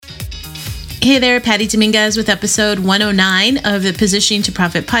Hey there, Patty Dominguez with episode 109 of the Positioning to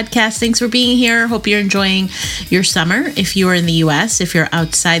Profit podcast. Thanks for being here. Hope you're enjoying your summer. If you are in the U.S., if you're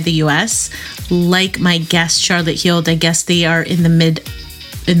outside the U.S., like my guest, Charlotte Heald, I guess they are in the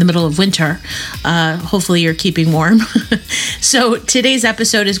middle of winter. Hopefully you're keeping warm. So today's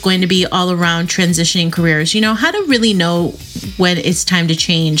episode is going to be all around transitioning careers. You know, how to really know when it's time to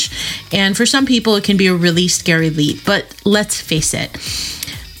change. And for some people, it can be a really scary leap, but let's face it.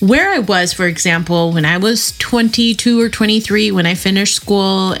 Where I was, for example, when I was 22 or 23, when I finished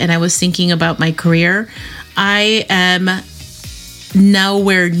school and I was thinking about my career, I am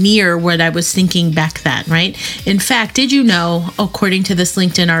nowhere near what I was thinking back then, right? In fact, did you know, according to this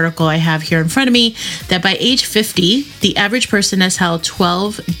LinkedIn article I have here in front of me, that by age 50, the average person has held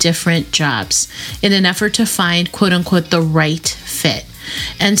 12 different jobs in an effort to find, quote unquote, the right fit.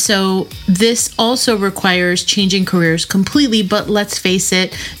 And so this also requires changing careers completely, but let's face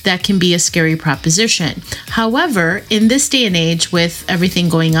it, that can be a scary proposition. However, in this day and age, with everything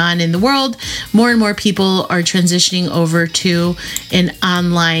going on in the world, more and more people are transitioning over to an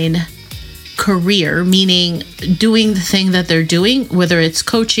online career, meaning doing the thing that they're doing, whether it's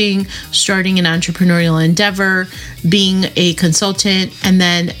coaching, starting an entrepreneurial endeavor, being a consultant, and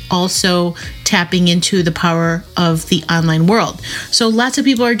then also tapping into the power of the online world. So lots of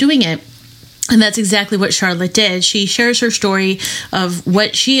people are doing it. And that's exactly what Charlotte did. She shares her story of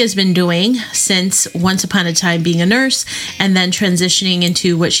what she has been doing since once upon a time being a nurse and then transitioning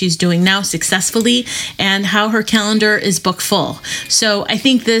into what she's doing now successfully and how her calendar is booked full. So I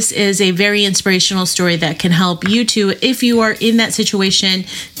think this is a very inspirational story that can help you too if you are in that situation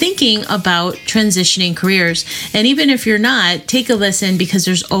thinking about transitioning careers. And even if you're not, take a listen because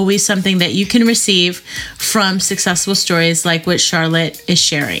there's always something that you can receive from successful stories like what Charlotte is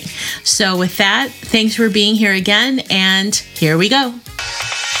sharing. So with that, thanks for being here again, and here we go.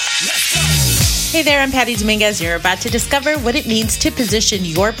 Hey there, I'm Patty Dominguez. You're about to discover what it means to position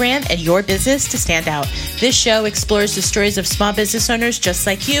your brand and your business to stand out. This show explores the stories of small business owners just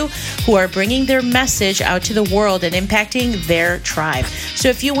like you who are bringing their message out to the world and impacting their tribe. So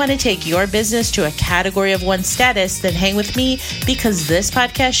if you want to take your business to a category of one status, then hang with me because this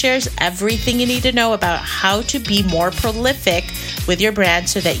podcast shares everything you need to know about how to be more prolific with your brand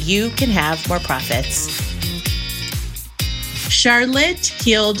so that you can have more profits. Charlotte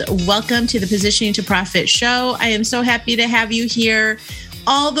Heald, welcome to the Positioning to Profit show. I am so happy to have you here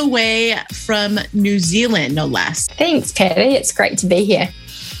all the way from New Zealand, no less. Thanks, Patty. It's great to be here.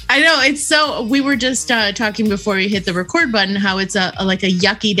 I know. We were just talking before we hit the record button, how it's like a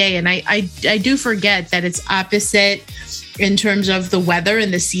yucky day. And I do forget that it's opposite in terms of the weather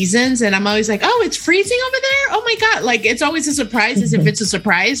and the seasons. And I'm always like, oh, it's freezing over there. Oh my God. Like it's always a surprise as if it's a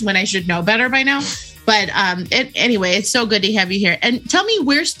surprise when I should know better by now. But anyway, it's so good to have you here. And tell me,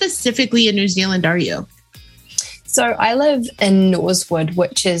 where specifically in New Zealand are you? So I live in Northwood,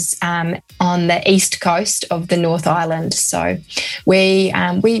 which is on the east coast of the North Island. So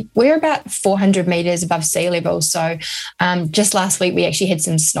we're about 400 meters above sea level. So just last week we actually had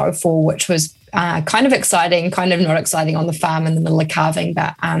some snowfall, which was kind of exciting, kind of not exciting on the farm in the middle of calving.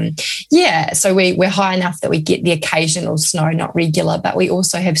 But so we're high enough that we get the occasional snow, not regular, but we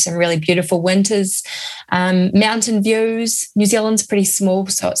also have some really beautiful winters, mountain views. New Zealand's pretty small,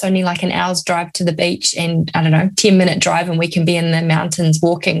 so it's only like an hour's drive to the beach and 10-minute drive and we can be in the mountains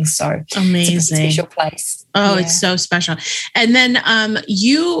walking. So amazing. It's a special place. Oh, yeah. It's so special. And then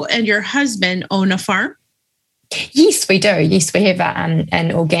you and your husband own a farm? Yes, we do. Yes, we have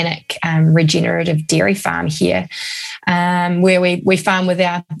an organic regenerative dairy farm here where we farm with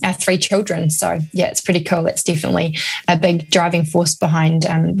our 3 children. So, yeah, it's pretty cool. It's definitely a big driving force behind,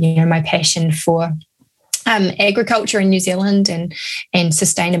 my passion for agriculture in New Zealand and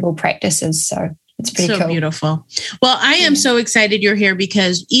sustainable practices. So it's pretty cool. Beautiful. Well, I am so excited you're here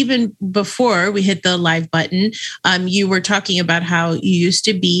because even before we hit the live button, you were talking about how you used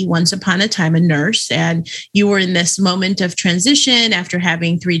to be once upon a time a nurse and you were in this moment of transition after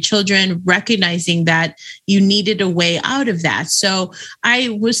having 3 children, recognizing that you needed a way out of that. So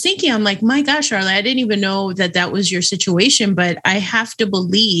I was thinking, I'm like, my gosh, Charlotte, I didn't even know that was your situation, but I have to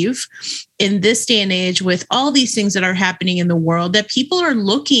believe in this day and age with all these things that are happening in the world that people are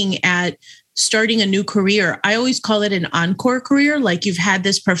looking at starting a new career. I always call it an encore career, like you've had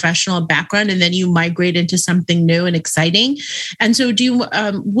this professional background and then you migrate into something new and exciting. And so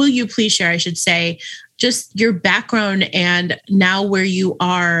will you please share, I should say, just your background and now where you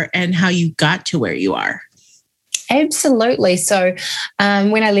are and how you got to where you are? Absolutely. So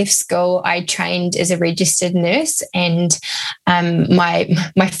when I left school, I trained as a registered nurse, and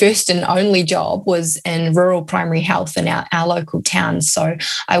my first and only job was in rural primary health in our local town. So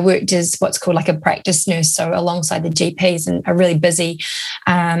I worked as what's called like a practice nurse, so alongside the GPs in a really busy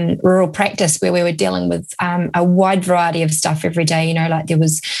rural practice where we were dealing with a wide variety of stuff every day. Like there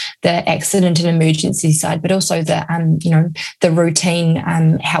was the accident and emergency side, but also the routine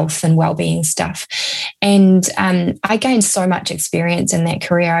health and wellbeing stuff. And I gained so much experience in that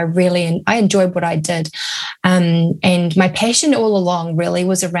career. I enjoyed what I did. And my passion all along really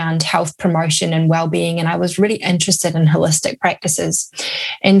was around health promotion and wellbeing. And I was really interested in holistic practices.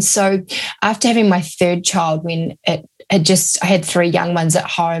 And so after having my third child, when I had 3 young ones at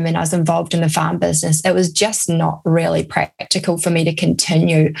home and I was involved in the farm business, it was just not really practical for me to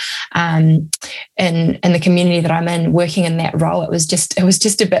continue in the community that I'm in, working in that role. It was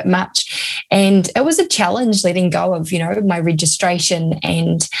just a bit much. And it was a challenge letting go of, my registration.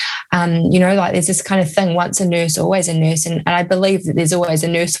 And, there's this kind of thing, once a nurse, always a nurse. And I believe that there's always a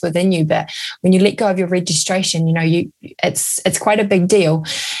nurse within you. But when you let go of your registration, it's quite a big deal.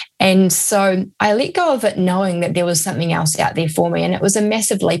 And so I let go of it knowing that there was something else out there for me. And it was a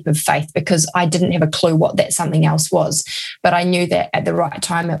massive leap of faith because I didn't have a clue what that something else was. But I knew that at the right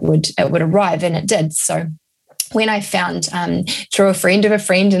time it would arrive, and it did. So when I found through a friend of a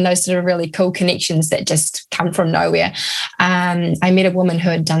friend and those sort of really cool connections that just come from nowhere, I met a woman who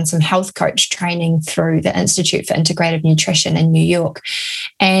had done some health coach training through the Institute for Integrative Nutrition in New York.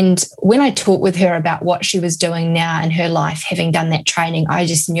 And when I talked with her about what she was doing now in her life, having done that training, I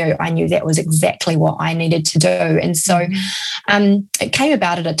knew that was exactly what I needed to do. And so it came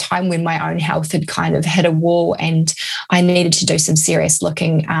about at a time when my own health had kind of hit a wall, and I needed to do some serious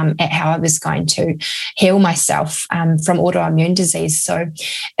looking at how I was going to heal myself from autoimmune disease. So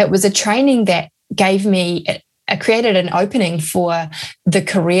it was a training that gave me, it created an opening for the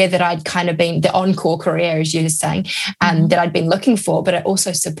career that I'd kind of been, the encore career, as you were saying, that I'd been looking for, but it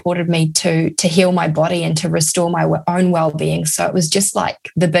also supported me to heal my body and to restore my own well-being. So it was just like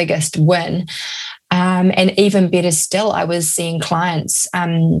the biggest win. And even better still, I was seeing clients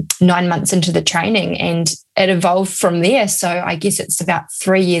 9 months into the training, and it evolved from there. So I guess it's about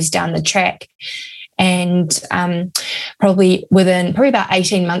 3 years down the track. And probably about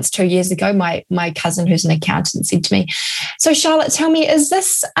 18 months, 2 years ago, my cousin, who's an accountant, said to me, "So Charlotte, tell me, is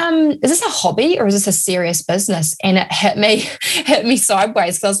this a hobby or is this a serious business?" And it hit me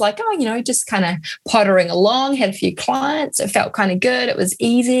sideways, because I was like, just kind of pottering along, had a few clients. It felt kind of good. It was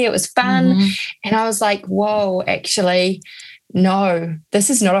easy. It was fun. And I was like, whoa, actually, no, this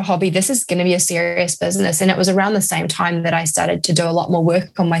is not a hobby. This is going to be a serious business. And it was around the same time that I started to do a lot more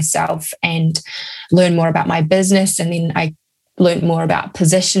work on myself and learn more about my business. And then I learned more about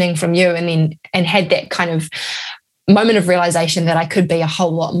positioning from you, and had that kind of moment of realization that I could be a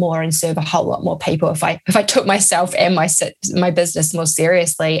whole lot more and serve a whole lot more people if I took myself and my business more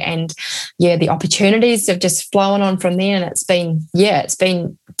seriously. And the opportunities have just flown on from there. And it's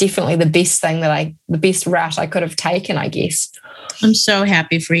been definitely the best route I could have taken, I guess. I'm so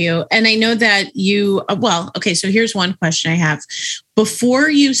happy for you. And I know that so here's one question I have. Before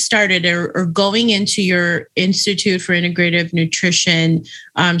you started or going into your Institute for Integrative Nutrition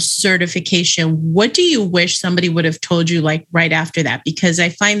certification, what do you wish somebody would have told you like right after that? Because I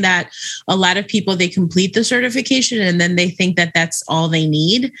find that a lot of people, they complete the certification and then they think that that's all they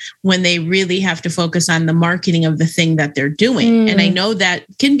need, when they really have to focus on the marketing of the thing that they're doing. And I know that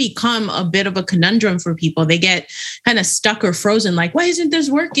can become a bit of a conundrum for people. They get kind of stuck or frozen, like, why isn't this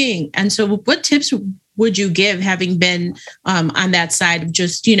working? And so what tips would you give, having been on that side of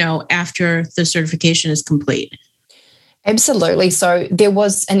just, after the certification is complete? Absolutely. So there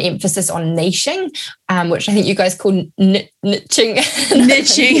was an emphasis on niching, which I think you guys call niching.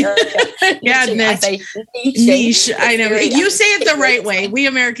 Niching. Yeah, niche. I know. You say it the right way. We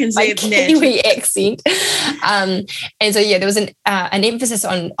Americans say it niche. Kiwi accent. And so, there was an emphasis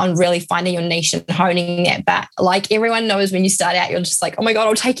on really finding your niche and honing that. But like everyone knows, when you start out, you're just like, oh my God,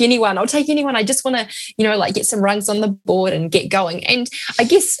 I'll take anyone. I just want to, get some rungs on the board and get going. And I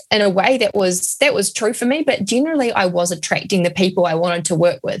guess in a way that was true for me, but generally I was attracting the people I wanted to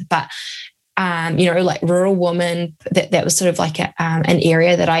work with. But like rural woman, that was sort of like an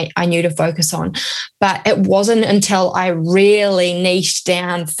area that I knew to focus on. But it wasn't until I really niched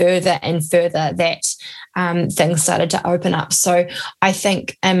down further and further that things started to open up. So I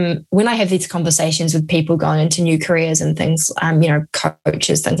think when I have these conversations with people going into new careers and things,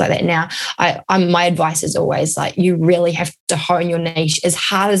 coaches, things like that now, my advice is always like, you really have to hone your niche, as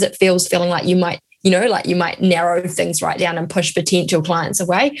hard as it feels, feeling like you might like you might narrow things right down and push potential clients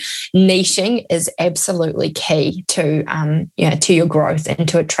away. Niching is absolutely key to your growth and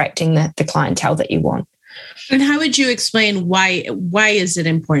to attracting the clientele that you want. And how would you explain why is it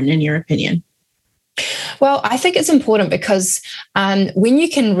important in your opinion? Well, I think it's important because when you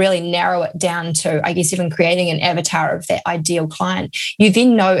can really narrow it down to, I guess, even creating an avatar of that ideal client, you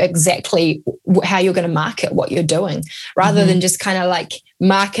then know exactly how you're going to market what you're doing, rather than just kind of like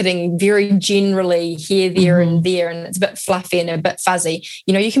marketing very generally here, there, and there, and it's a bit fluffy and a bit fuzzy.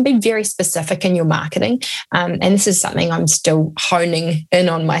 You can be very specific in your marketing. And this is something I'm still honing in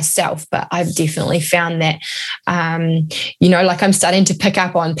on myself, but I've definitely found that, like I'm starting to pick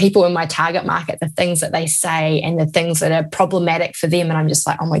up on people in my target market, the things that they say and the things that are problematic for them. And I'm just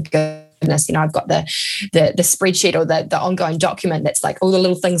like, oh my goodness, I've got the spreadsheet or the ongoing document that's like all the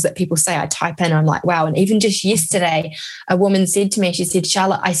little things that people say. I type in, I'm like, wow. And even just yesterday, a woman said to me, she said,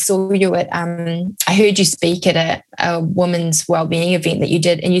 Charlotte, I saw you at, I heard you speak at a women's wellbeing event that you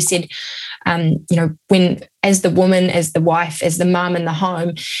did. And you said, when as the woman, as the wife, as the mum in the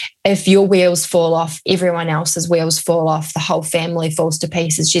home, if your wheels fall off, everyone else's wheels fall off, the whole family falls to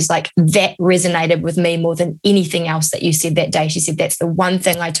pieces. She's like, that resonated with me more than anything else that you said that day. She said, that's the one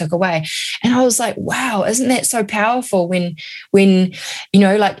thing I took away. And I was like, wow, isn't that so powerful when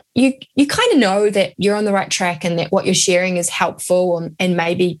like you kind of know that you're on the right track and that what you're sharing is helpful and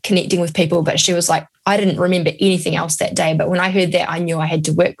maybe connecting with people. But she was like, I didn't remember anything else that day. But when I heard that, I knew I had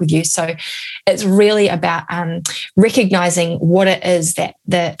to work with you. So it's really about recognizing what it is that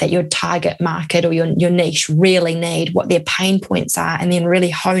your target market or your niche really need, what their pain points are, and then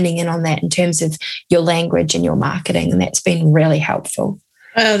really honing in on that in terms of your language and your marketing. And that's been really helpful.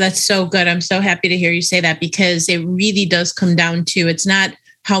 Oh, that's so good. I'm so happy to hear you say that, because it really does come down to, it's not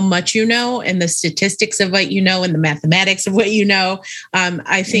how much you know and the statistics of what you know and the mathematics of what you know.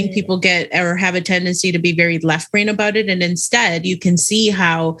 I think people get or have a tendency to be very left brain about it. And instead, you can see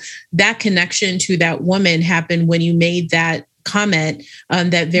how that connection to that woman happened when you made that comment,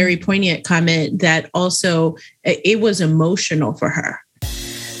 that very poignant comment that also it was emotional for her.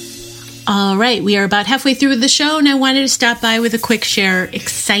 All right, we are about halfway through the show, and I wanted to stop by with a quick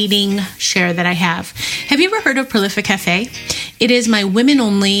exciting share that I have. Have you ever heard of Prolific Cafe? It is my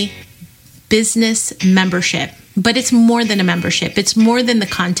women-only business membership. But it's more than a membership. It's more than the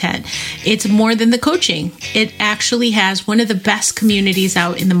content. It's more than the coaching. It actually has one of the best communities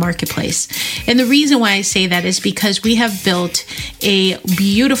out in the marketplace. And the reason why I say that is because we have built a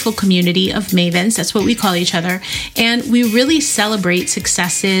beautiful community of mavens. That's what we call each other. And we really celebrate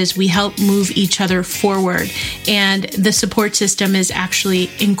successes. We help move each other forward. And the support system is actually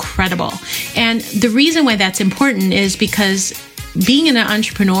incredible. And the reason why that's important is because being an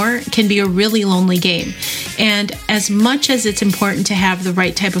entrepreneur can be a really lonely game. And as much as it's important to have the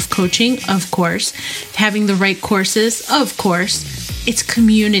right type of coaching, of course, having the right courses, of course, it's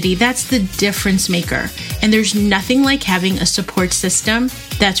community. That's the difference maker. And there's nothing like having a support system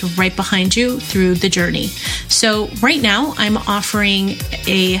that's right behind you through the journey. So right now I'm offering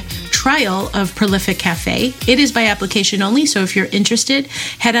a trial of Prolific Cafe. It is by application only. So if you're interested,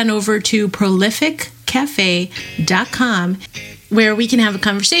 head on over to prolificcafe.com, where we can have a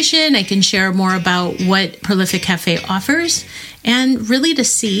conversation. I can share more about what Prolific Cafe offers and really to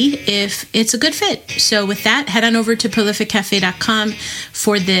see if it's a good fit. So with that, head on over to prolificcafe.com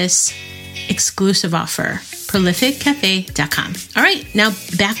for this exclusive offer, prolificcafe.com. All right, now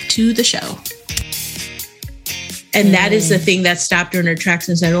back to the show. And that is the thing that stopped her in her tracks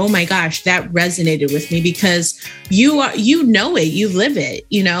and said, oh my gosh, that resonated with me, because you know it, you live it,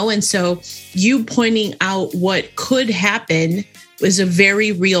 and so you pointing out what could happen is a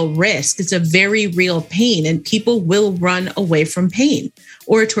very real risk. It's a very real pain, and people will run away from pain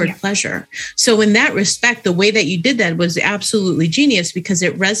or toward pleasure. So in that respect, the way that you did that was absolutely genius, because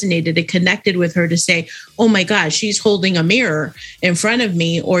it resonated. It connected with her to say, oh my gosh, she's holding a mirror in front of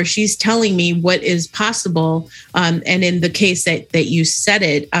me, or she's telling me what is possible. And in the case that you said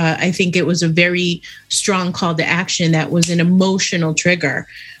it, I think it was a very strong call to action that was an emotional trigger.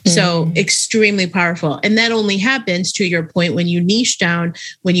 So extremely powerful. And that only happens, to your point, when you niche down,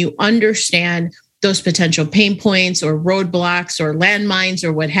 when you understand those potential pain points or roadblocks or landmines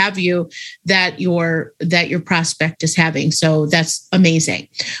or what have you that your prospect is having. So that's amazing.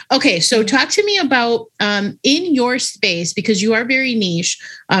 Okay, so talk to me about in your space, because you are very niche,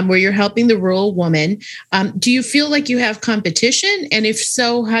 where you're helping the rural woman. Do you feel like you have competition? And if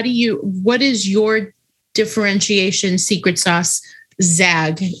so, what is your differentiation secret sauce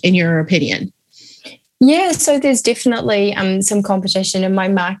zag in your opinion? Yeah, so there's definitely some competition in my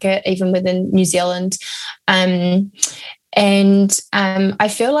market, even within New Zealand. And I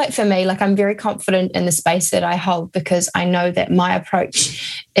feel like for me, like I'm very confident in the space that I hold because I know that my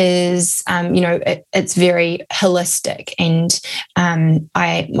approach is, it's very holistic. And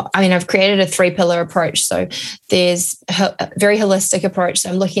I've created a 3-pillar approach. So there's a very holistic approach. So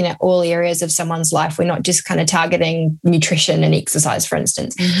I'm looking at all areas of someone's life. We're not just kind of targeting nutrition and exercise, for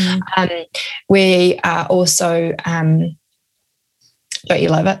instance. We are also don't you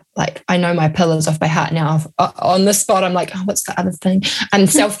love it? Like, I know my pillars off by heart now. On the spot, I'm like, oh, what's the other thing?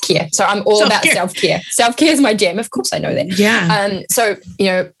 Self-care. So I'm all about self-care. Self-care is my jam. Of course, I know that. Yeah. So,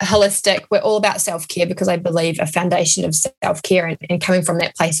 holistic, we're all about self-care because I believe a foundation of self-care and coming from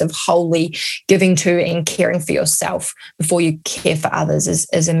that place of wholly giving to and caring for yourself before you care for others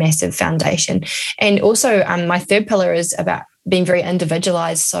is a massive foundation. And also, my 3rd pillar is about being very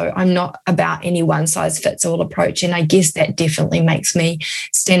individualized. So I'm not about any one size fits all approach. And I guess that definitely makes me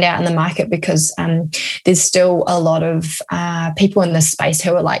stand out in the market because there's still a lot of people in this space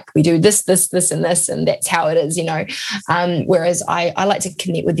who are like, we do this, and this, and that's how it is, whereas I like to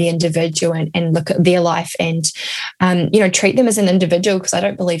connect with the individual and look at their life and, treat them as an individual because I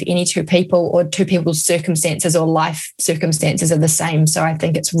don't believe any two people or two people's circumstances or life circumstances are the same. So I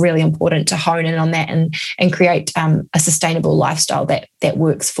think it's really important to hone in on that and create a sustainable lifestyle that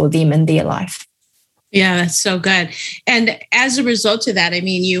works for them in their life. Yeah, that's so good. And as a result of that, I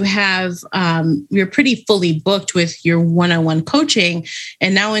mean, you have, you're pretty fully booked with your one-on-one coaching.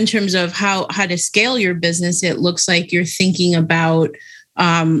 And now in terms of how to scale your business, it looks like you're thinking about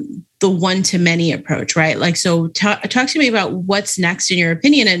the one-to-many approach, right? Like, so talk to me about what's next in your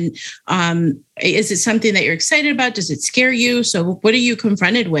opinion. And is it something that you're excited about? Does it scare you? So what are you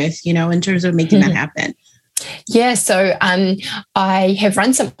confronted with, in terms of making that happen? Yeah, so I have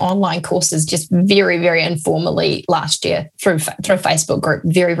run some online courses just very, very informally last year through a Facebook group,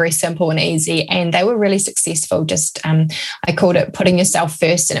 very, very simple and easy. And they were really successful. Just I called it Putting Yourself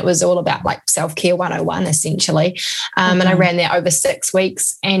First. And it was all about like self-care 101, essentially. And I ran that over 6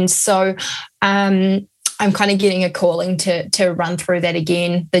 weeks. And so I'm kind of getting a calling to run through that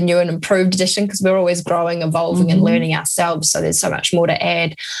again, the new and improved edition, because we're always growing, evolving and learning ourselves. So there's so much more to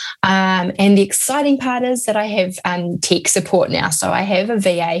add. And the exciting part is that I have tech support now. So I have a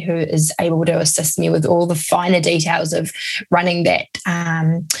VA who is able to assist me with all the finer details of running that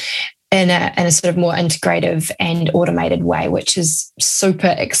in a sort of more integrative and automated way, which is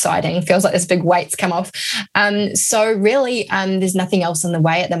super exciting. Feels like this big weight's come off. So really, there's nothing else in the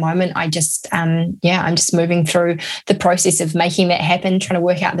way at the moment. I'm just moving through the process of making that happen, trying to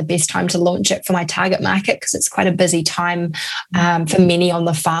work out the best time to launch it for my target market, because it's quite a busy time for many on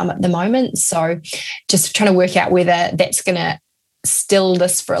the farm at the moment. So just trying to work out whether that's going to still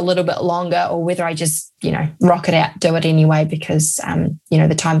this for a little bit longer or whether I just, rock it out, do it anyway, because,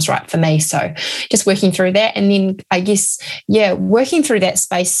 the time's right for me. So just working through that. And then I guess, working through that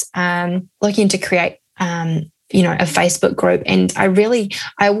space, looking to create, a Facebook group. And I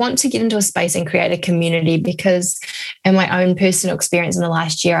want to get into a space and create a community because in my own personal experience in the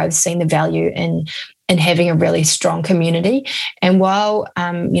last year, I've seen the value in having a really strong community. And while,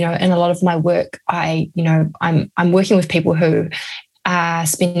 in a lot of my work, I'm working with people who are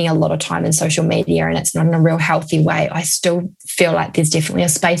spending a lot of time in social media and it's not in a real healthy way, I still feel like there's definitely a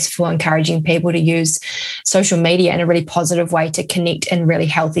space for encouraging people to use social media in a really positive way to connect in really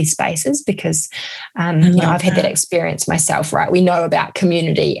healthy spaces because, I've had that experience myself, right? We know about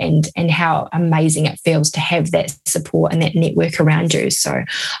community and how amazing it feels to have that support and that network around you. So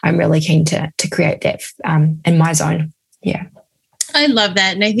I'm really keen to create that in my zone. Yeah. I love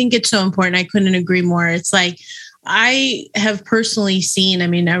that. And I think it's so important. I couldn't agree more. It's like, I have personally seen,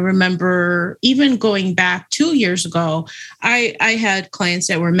 I remember even going back 2 years ago, I had clients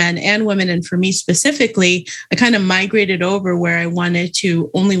that were men and women. And for me specifically, I kind of migrated over where I wanted to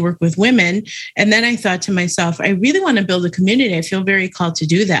only work with women. And then I thought to myself, I really want to build a community. I feel very called to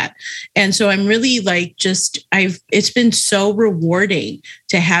do that. And so I'm really it's been so rewarding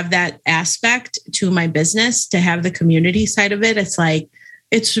to have that aspect to my business, to have the community side of it. It's like,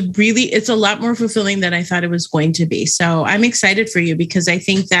 it's a lot more fulfilling than I thought it was going to be. So I'm excited for you because I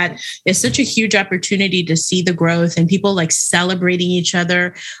think that it's such a huge opportunity to see the growth and people like celebrating each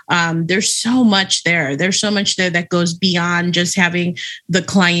other. There's so much there. There's so much there that goes beyond just having the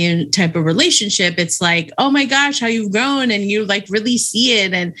client type of relationship. It's like, oh my gosh, how you've grown and you like really see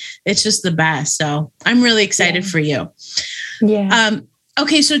it. And it's just the best. So I'm really excited for you. Yeah.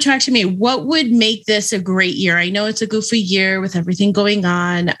 Okay, so talk to me. What would make this a great year? I know it's a goofy year with everything going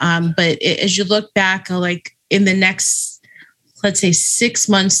on, but as you look back, like in the next, let's say 6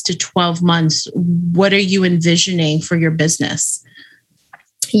 months to 12 months, what are you envisioning for your business?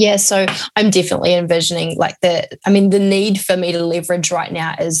 Yeah, so I'm definitely envisioning like the need for me to leverage right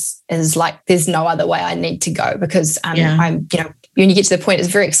now is like there's no other way I need to go, because I'm, when you get to the point, it's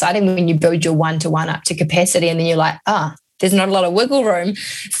very exciting when you build your one-to-one up to capacity and then you're like, there's not a lot of wiggle room.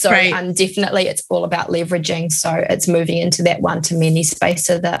 So definitely it's all about leveraging. So it's moving into that one-to-many space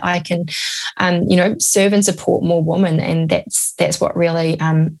so that I can, serve and support more women. And that's what really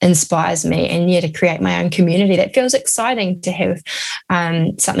inspires me. And to create my own community, that feels exciting to have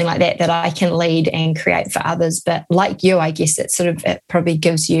something like that I can lead and create for others. But like you, I guess it probably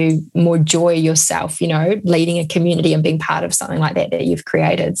gives you more joy yourself, leading a community and being part of something like that you've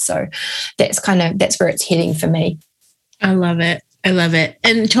created. So that's where it's heading for me. I love it.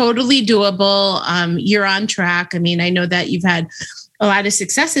 And totally doable. You're on track. I mean, I know that you've had a lot of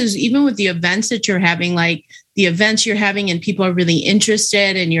successes, even with the events that you're having, like the events you're having and people are really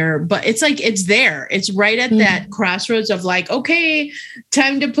interested in but it's like, it's there. It's right at that crossroads of like, okay,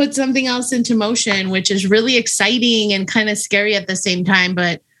 time to put something else into motion, which is really exciting and kind of scary at the same time.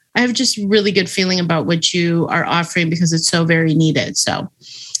 But I have just really good feeling about what you are offering because it's so very needed. So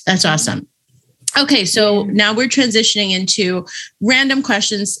that's awesome. Okay, so now we're transitioning into random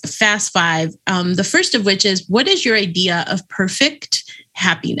questions, fast five. The first of which is, what is your idea of perfect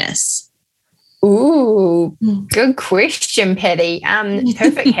happiness? Ooh, good question, Patty.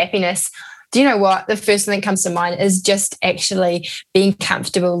 Perfect happiness. Do you know what? The first thing that comes to mind is just actually being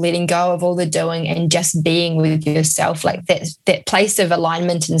comfortable, letting go of all the doing and just being with yourself, like that place of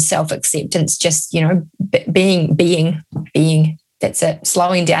alignment and self-acceptance, just, being. That's it.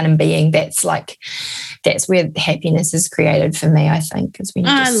 Slowing down and being. That's where happiness is created for me, I think.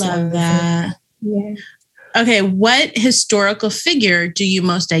 I love that. Yeah. Okay. What historical figure do you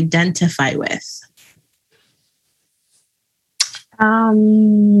most identify with?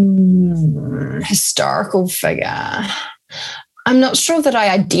 Historical figure. I'm not sure that I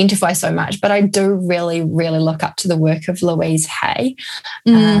identify so much, but I do really, really look up to the work of Louise Hay,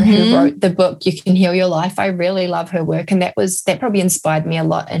 who wrote the book You Can Heal Your Life. I really love her work, and that probably inspired me a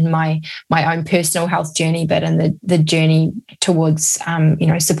lot in my own personal health journey, but in the journey towards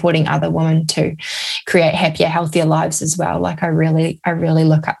supporting other women to create happier, healthier lives as well. Like I really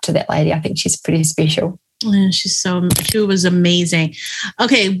look up to that lady. I think she's pretty special. Yeah, she was amazing.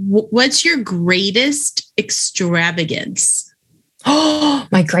 Okay, what's your greatest extravagance? Oh,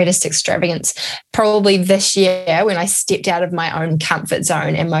 my greatest extravagance. Probably this year when I stepped out of my own comfort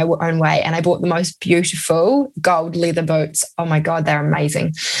zone and my own way, and I bought the most beautiful gold leather boots. Oh my God, they're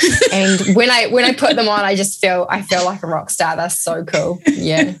amazing. And when I put them on, I feel like a rock star. They're so cool.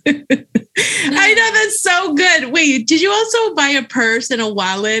 Yeah. I know, that's so good. Wait, did you also buy a purse and a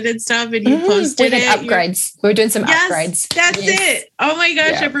wallet and stuff and you posted we did upgrades. We were doing some upgrades. That's it. Oh my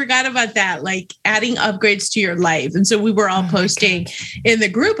gosh, yeah. I forgot about that. Like adding upgrades to your life. And so we were all posting in the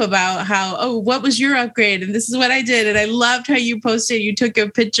group about how, what was your upgrade? And this is what I did. And I loved how you posted, you took a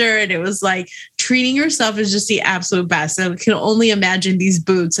picture and it was like treating yourself is just the absolute best. I can only imagine these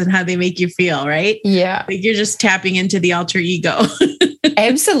boots and how they make you feel, right? Yeah. Like you're just tapping into the alter ego.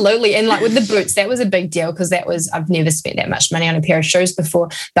 Absolutely. And like with the boots, that was a big deal because I've never spent that much money on a pair of shoes before.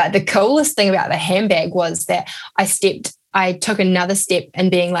 But the coolest thing about the handbag was that I took another step and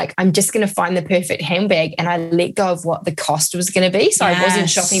being like, I'm just going to find the perfect handbag, and I let go of what the cost was going to be. So I wasn't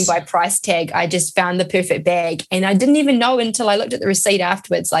shopping by price tag. I just found the perfect bag, and I didn't even know until I looked at the receipt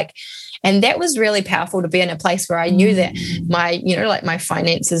afterwards. And that was really powerful to be in a place where I knew that my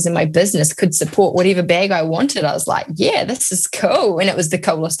finances and my business could support whatever bag I wanted. I was like, yeah, this is cool. And it was the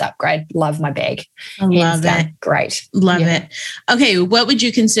coolest upgrade. Love my bag. I love it. Great. Love it. Okay. What would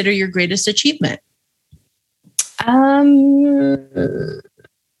you consider your greatest achievement?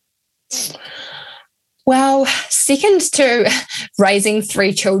 Well, second to raising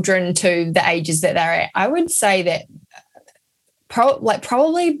 3 children to the ages that they're at, I would say that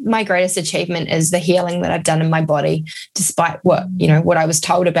probably my greatest achievement is the healing that I've done in my body, despite what I was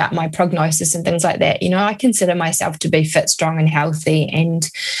told about my prognosis and things like that. I consider myself to be fit, strong, and healthy. And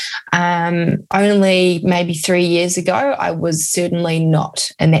only maybe 3 years ago, I was certainly not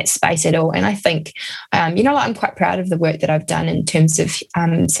in that space at all. And I think, I'm quite proud of the work that I've done in terms of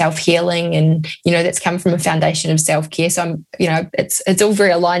self-healing, and that's come from a foundation of self-care. So it's all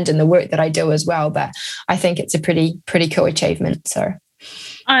very aligned in the work that I do as well. But I think it's a pretty cool achievement. So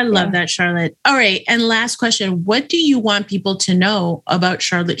I love that, Charlotte. All right. And last question. What do you want people to know about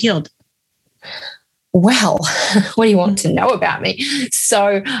Charlotte Healed? Well, what do you want to know about me?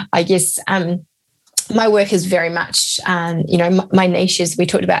 So I guess my work is very much, my niche, as we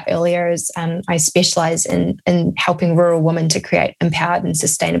talked about earlier, is I specialize in helping rural women to create empowered and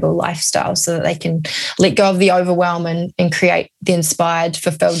sustainable lifestyles so that they can let go of the overwhelm and create the inspired,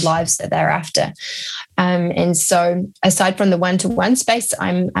 fulfilled lives that they're after. And so aside from the one-to-one space,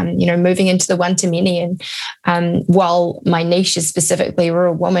 I'm moving into the one-to-many. And while my niche is specifically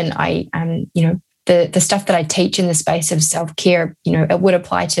rural woman, the stuff that I teach in the space of self-care, it would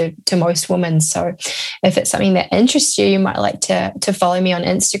apply to most women. So if it's something that interests you, you might like to follow me on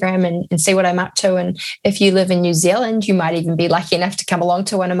Instagram and see what I'm up to. And if you live in New Zealand, you might even be lucky enough to come along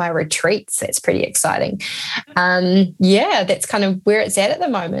to one of my retreats. That's pretty exciting. That's kind of where it's at the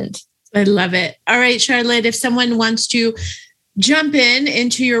moment. I love it. All right, Charlotte, if someone wants to jump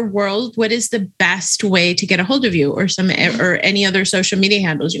into your world, what is the best way to get a hold of you, or any other social media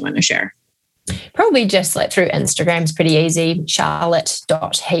handles you want to share? Probably just through Instagram is pretty easy.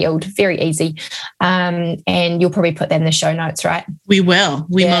 Charlotte.healed, very easy. And you'll probably put that in the show notes, right? We will.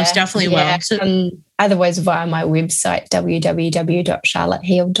 We most definitely will. So, otherwise, via my website,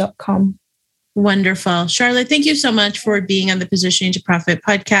 www.charlottehealed.com. Wonderful. Charlotte, thank you so much for being on the Positioning to Profit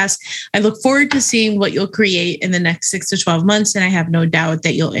podcast. I look forward to seeing what you'll create in the next 6 to 12 months. And I have no doubt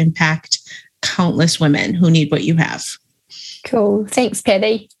that you'll impact countless women who need what you have. Cool. Thanks,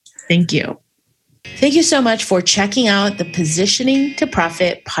 Patty. Thank you. Thank you so much for checking out the Positioning to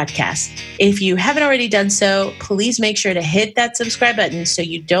Profit podcast. If you haven't already done so, please make sure to hit that subscribe button so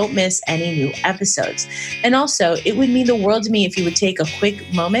you don't miss any new episodes. And also, it would mean the world to me if you would take a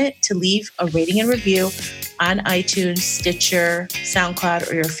quick moment to leave a rating and review on iTunes, Stitcher,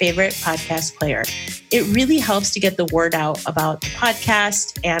 SoundCloud, or your favorite podcast player. It really helps to get the word out about the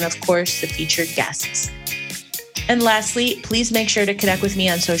podcast and, of course, the featured guests. And lastly, please make sure to connect with me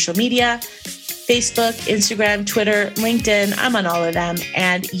on social media. Facebook, Instagram, Twitter, LinkedIn, I'm on all of them,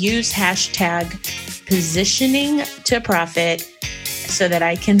 and use hashtag positioning to profit so that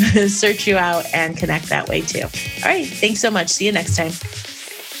I can search you out and connect that way too. All right. Thanks so much. See you next time.